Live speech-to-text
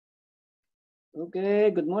Okay,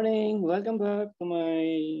 good morning. Welcome back to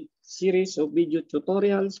my series of video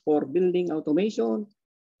tutorials for building automation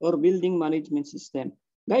or building management system.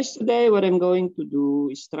 Guys, today what I'm going to do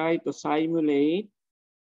is try to simulate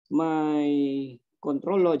my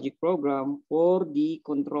control logic program for the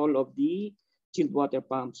control of the chilled water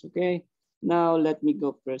pumps. Okay, now let me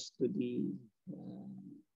go first to the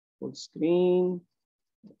full screen.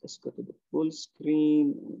 Let's go to the full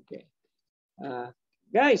screen. Okay. Uh,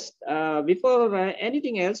 Guys, before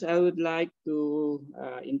anything else, I would like to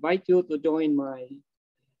invite you to join my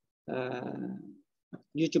uh,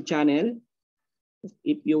 YouTube channel.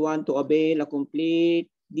 If you want to avail a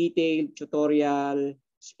complete detailed tutorial,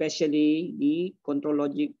 especially the control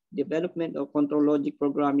logic development or control logic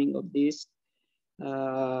programming of this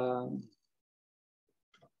uh,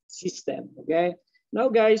 system. Okay. Now,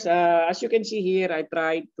 guys, as you can see here, I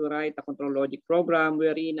tried to write a control logic program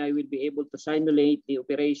wherein I will be able to simulate the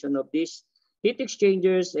operation of these heat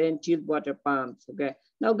exchangers and chilled water pumps. Okay.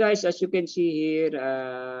 Now, guys, as you can see here,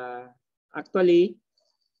 actually,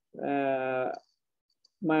 uh,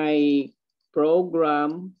 my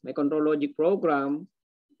program, my control logic program,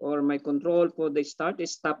 or my control for the start and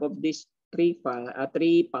stop of these three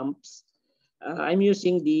pumps, I'm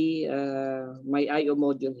using the my IO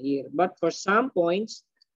module here. But for some points,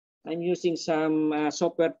 I'm using some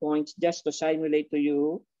software points just to simulate to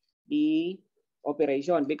you the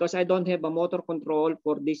operation because I don't have a motor control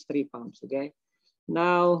for these three pumps. Okay.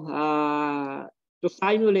 Now, to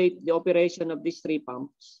simulate the operation of these three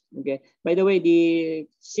pumps. Okay. By the way, the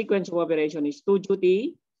sequence of operation is two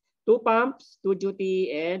duty, two pumps, two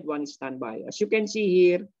duty, and one standby. As you can see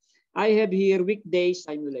here, I have here weekday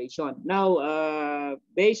simulation. Now,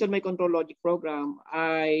 based on my control logic program,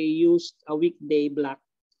 I used a weekday block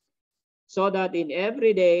so that in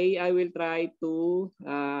every day I will try to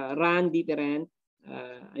run different.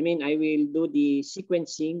 I will do the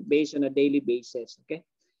sequencing based on a daily basis. Okay.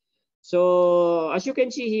 So as you can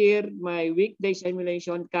see here, my weekday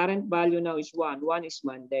simulation current value now is 1. 1 is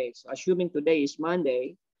Monday. So assuming today is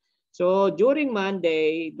Monday. So during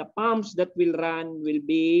Monday, the pumps that will run will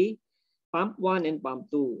be pump 1 and pump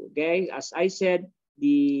 2. Okay. As I said,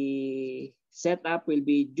 the setup will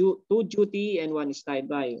be 2 duty and 1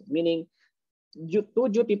 standby, meaning 2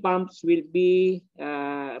 duty pumps will be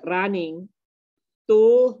running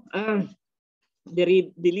to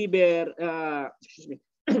deliver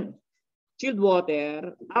chilled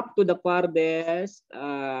water up to the farthest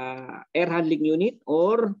air handling unit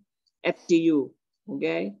or FGU.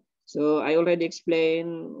 Okay, so I already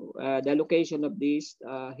explained the location of this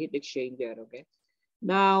heat exchanger. Okay,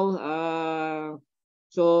 now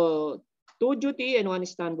so 2 duty and 1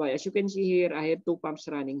 standby. As you can see here, I have 2 pumps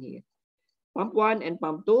running here. Pump 1 and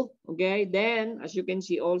pump 2. Okay, then as you can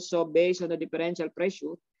see also based on the differential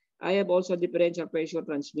pressure, I have also differential pressure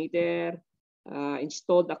transmitter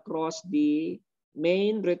installed across the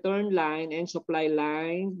main return line and supply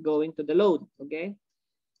line going to the load. Okay,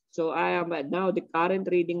 so I am now the current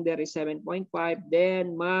reading there is 7.5.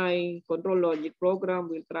 Then my control logic program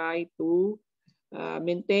will try to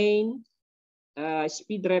maintain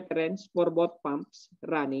speed reference for both pumps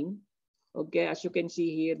running. Okay, as you can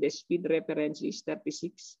see here, the speed reference is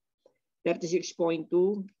 36.2%.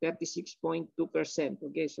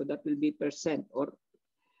 Okay, so that will be percent or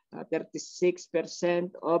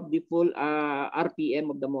 36% of the full RPM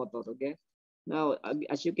of the motor. Okay, now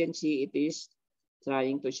as you can see, it is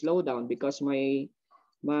trying to slow down because my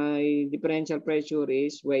differential pressure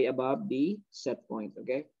is way above the set point.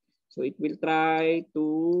 Okay, so it will try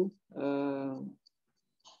to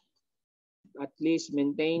at least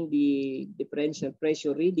maintain the differential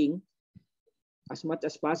pressure reading as much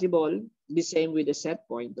as possible, the same with the set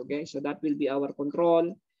point. Okay, so that will be our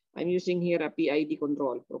control. I'm using here a PID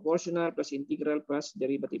control, proportional plus integral plus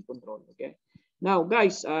derivative control. Okay, now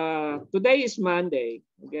guys, today is Monday.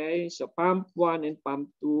 Okay, so pump 1 and pump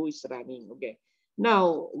 2 is running. Okay,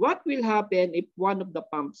 now what will happen if one of the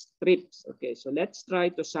pumps trips? Okay, so let's try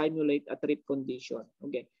to simulate a trip condition.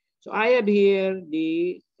 Okay, so I have here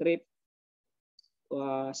the trip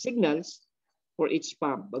signals for each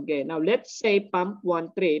pump. Okay, now let's say pump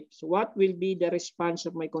 1 trips. What will be the response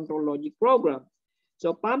of my control logic program?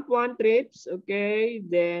 So pump 1 trips, okay,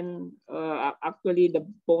 then actually the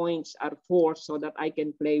points are forced so that I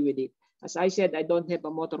can play with it. As I said, I don't have a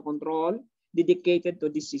motor control dedicated to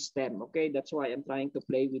this system. Okay, that's why I'm trying to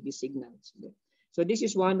play with the signals. Okay. So this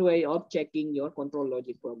is one way of checking your control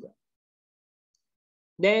logic program.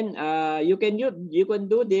 Then you can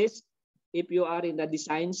do this if you are in the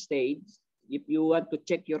design stage. If you want to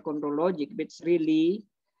check your control logic, if it's really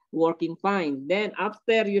working fine. Then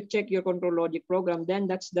after you check your control logic program, then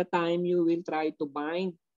that's the time you will try to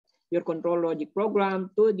bind your control logic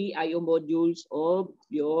program to the IO modules of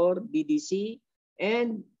your DDC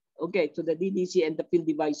and okay, to the DDC and the field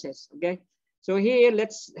devices. Okay. So here,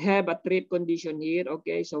 let's have a trip condition here.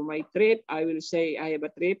 Okay. So my trip, I will say I have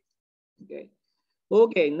a trip. Okay.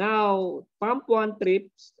 Okay. Now pump 1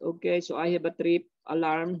 trips. Okay. So I have a trip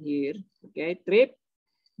alarm here. Okay. Trip.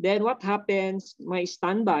 Then what happens? My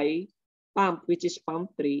standby pump, which is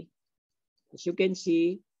pump 3. As you can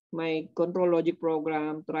see, my control logic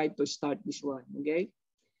program tried to start this one. Okay.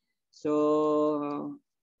 So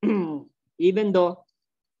even though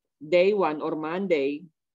day 1 or Monday,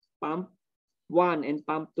 pump 1 and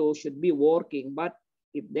pump 2 should be working, but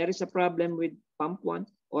if there is a problem with pump 1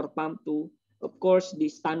 or pump 2, of course, the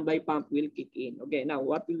standby pump will kick in. Okay, now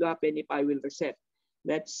what will happen if I will reset?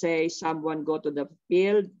 Let's say someone go to the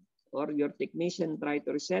field or your technician try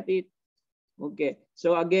to reset it. Okay,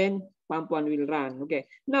 so again, pump 1 will run. Okay,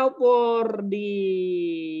 now for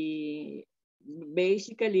the,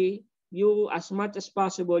 basically, you, as much as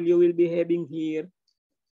possible, you will be having here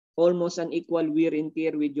almost an equal wear and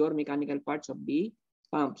tear with your mechanical parts of the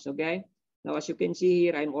pumps. Okay, now as you can see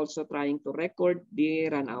here, I'm also trying to record the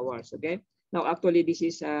run hours. Okay, now actually this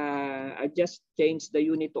is I just changed the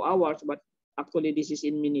unit to hours, but actually this is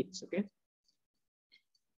in minutes. Okay,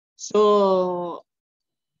 so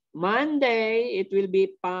Monday it will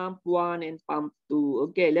be pump 1 and pump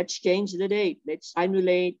 2. Okay, let's change the date. Let's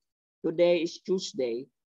simulate. Today is Tuesday.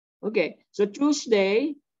 Okay, so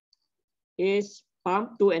Tuesday is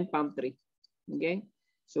pump 2 and pump 3. Okay,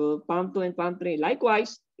 so pump 2 and pump 3.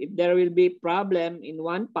 Likewise, if there will be problem in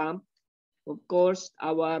one pump, of course,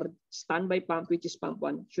 our standby pump, which is pump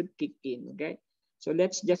 1, should kick in. Okay, so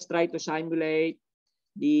let's just try to simulate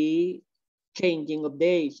the changing of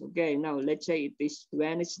days. Okay, now let's say it is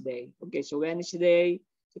Wednesday. Okay, so Wednesday,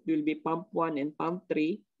 it will be pump 1 and pump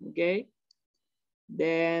 3. Okay,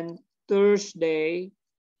 then Thursday,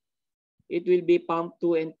 it will be pump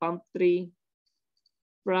 2 and pump 3.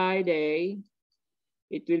 Friday,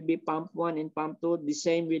 it will be pump 1 and pump 2. The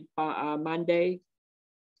same with Monday.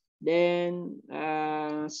 Then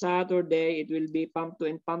Saturday, it will be pump 2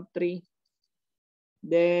 and pump 3.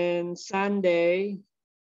 Then Sunday,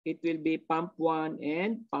 it will be pump 1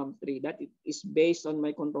 and pump 3. That is based on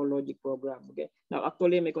my control logic program. Okay. Now,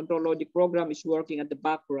 actually, my control logic program is working at the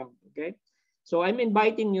background. Okay. So I'm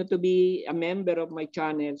inviting you to be a member of my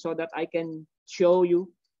channel so that I can show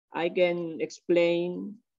you, I can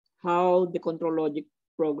explain how the control logic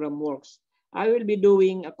program works. I will be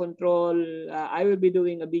doing a I will be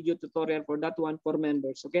doing a video tutorial for that one for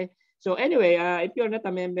members. Okay. So anyway, if you're not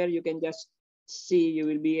a member, you can just see, you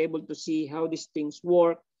will be able to see how these things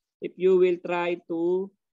work if you will try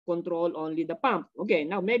to control only the pump. Okay,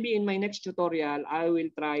 now maybe in my next tutorial, I will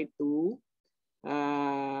try to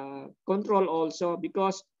control also,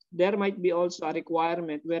 because there might be also a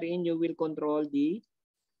requirement wherein you will control the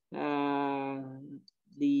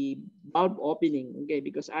bulb opening. Okay,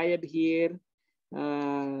 because I have here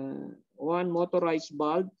one motorized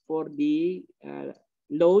bulb for the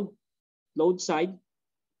load side,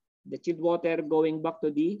 the chilled water going back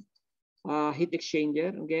to the heat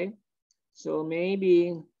exchanger. Okay, so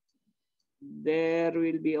maybe there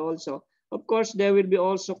will be also, of course, there will be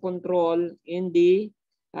also control in the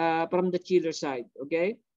from the chiller side.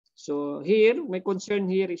 Okay, so here my concern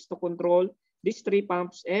here is to control these 3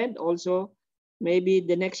 pumps, and also maybe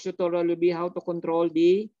the next tutorial will be how to control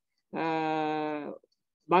the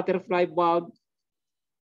butterfly valve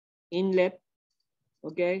inlet.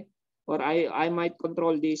 Okay, or I might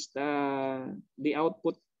control this the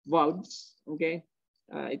output valves. Okay,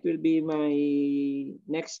 it will be my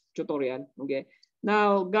next tutorial. Okay,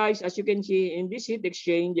 now guys, as you can see in this heat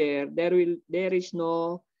exchanger, there is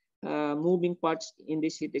no moving parts in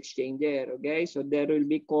this heat exchanger. Okay, so there will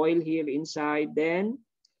be coil here inside, then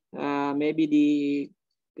maybe the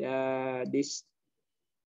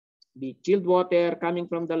chilled water coming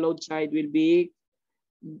from the load side will be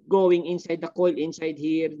going inside the coil inside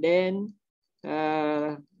here, then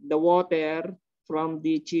the water from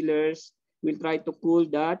the chillers will try to cool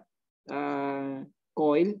that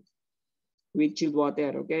coil with chilled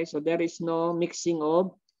water. Okay, so there is no mixing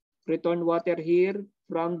of return water here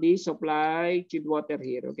from the supply chilled water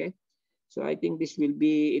here. Okay, so I think this will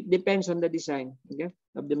be, it depends on the design, okay,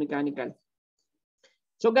 of the mechanical.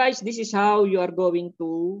 So guys, this is how you are going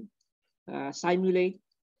to simulate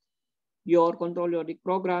your control logic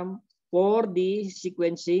program for the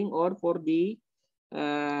sequencing or for the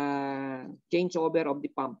changeover of the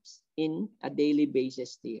pumps in a daily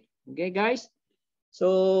basis here. Okay, guys.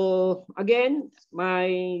 So again,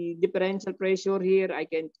 my differential pressure here, I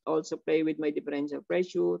can also play with my differential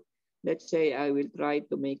pressure. Let's say I will try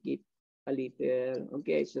to make it a little.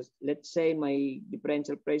 Okay, so let's say my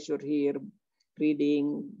differential pressure here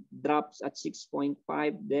reading drops at 6.5.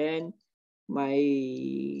 Then my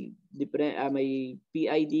my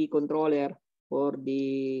PID controller for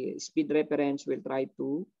the speed reference will try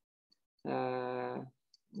to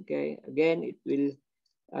okay, again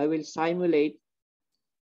I will simulate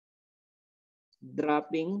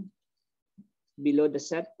dropping below the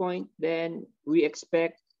set point. Then we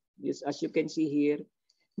expect this, as you can see here,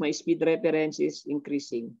 my speed reference is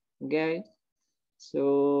increasing. Okay,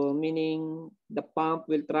 so meaning the pump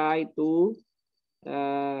will try to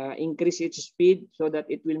increase its speed so that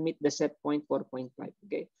it will meet the set point 4.5.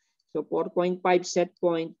 Okay, so 4.5 set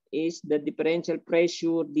point is the differential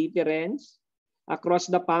pressure difference across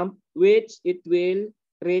the pump, which it will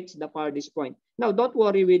reach the farthest point. Now, don't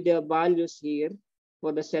worry with the values here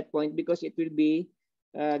for the set point because it will be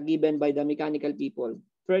given by the mechanical people.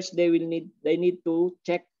 First, they need to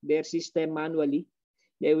check their system manually.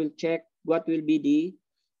 They will check what will be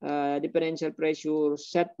the differential pressure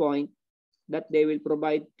set point that they will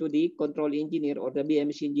provide to the control engineer or the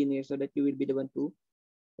BMS engineer, so that you will be the one to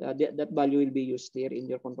that value will be used here in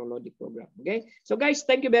your control logic program. Okay, so guys,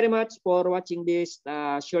 thank you very much for watching this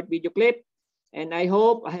short video clip, and I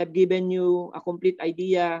hope I have given you a complete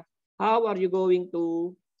idea how are you going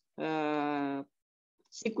to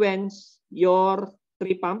sequence your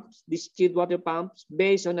three pumps, these chilled water pumps,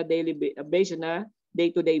 based on a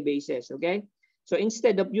day-to-day basis. Okay, so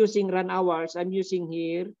instead of using run hours, I'm using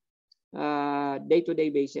here day-to-day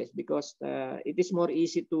basis because it is more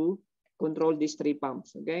easy to control these three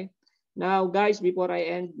pumps. Okay, now guys, before I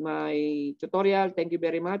end my tutorial, thank you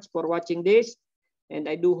very much for watching this, and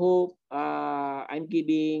I do hope I'm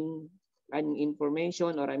giving an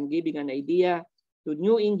information or I'm giving an idea to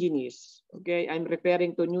new engineers. Okay, I'm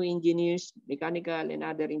referring to new engineers, mechanical and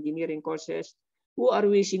other engineering courses who are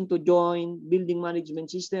wishing to join building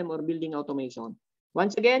management system or building automation.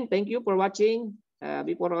 Once again, thank you for watching.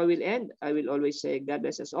 Before I will end, I will always say God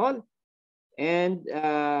bless us all, and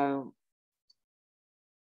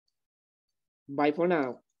bye for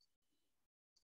now.